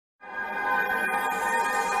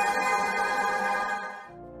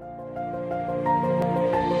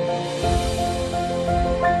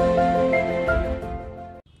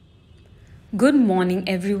Good morning,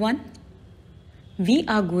 everyone. We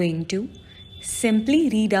are going to simply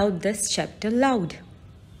read out this chapter loud.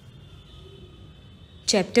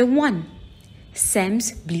 Chapter 1,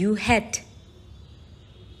 Sam's Blue Hat.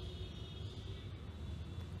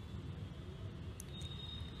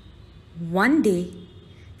 One day,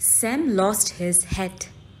 Sam lost his hat.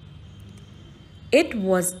 It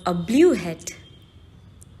was a blue hat.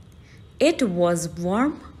 It was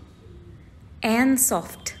warm and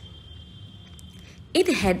soft. It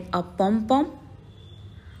had a pom-pom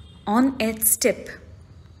on its tip.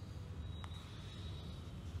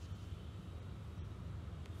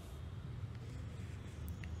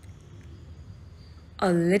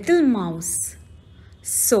 A little mouse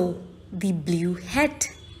saw the blue hat.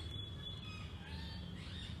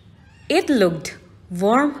 It looked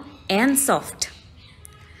warm and soft.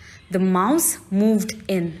 The mouse moved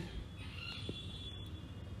in.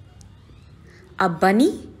 A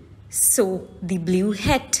bunny saw the blue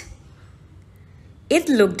hat. It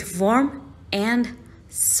looked warm and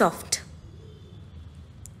soft.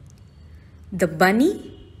 The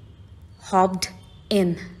bunny hopped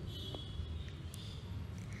in.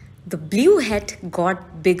 The blue hat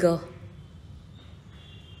got bigger.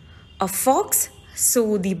 A fox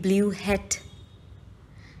saw the blue hat.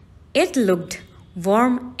 It looked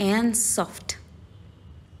warm and soft.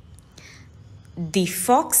 The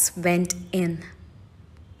fox went in.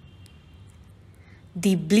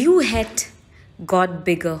 The blue hat got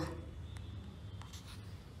bigger.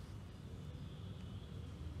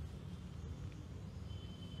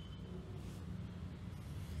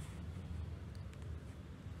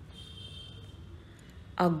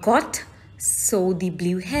 A goat saw the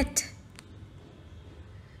blue hat.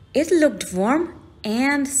 It looked warm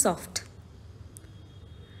and soft.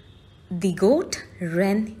 The goat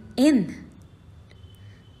ran in.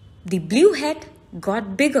 The blue hat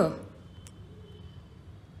got bigger.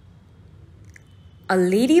 A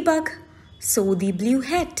ladybug saw the blue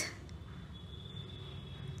hat.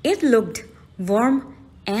 It looked warm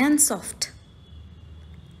and soft.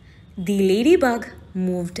 The ladybug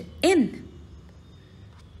moved in.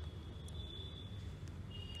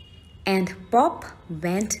 And pop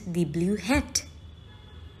went the blue hat.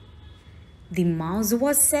 The mouse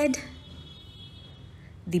was sad.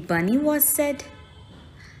 The bunny was sad.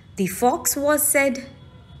 The fox was sad.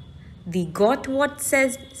 The goat was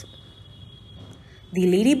sad. The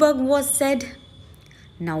ladybug was sad.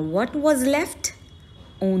 Now what was left?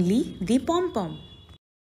 Only the pom-pom.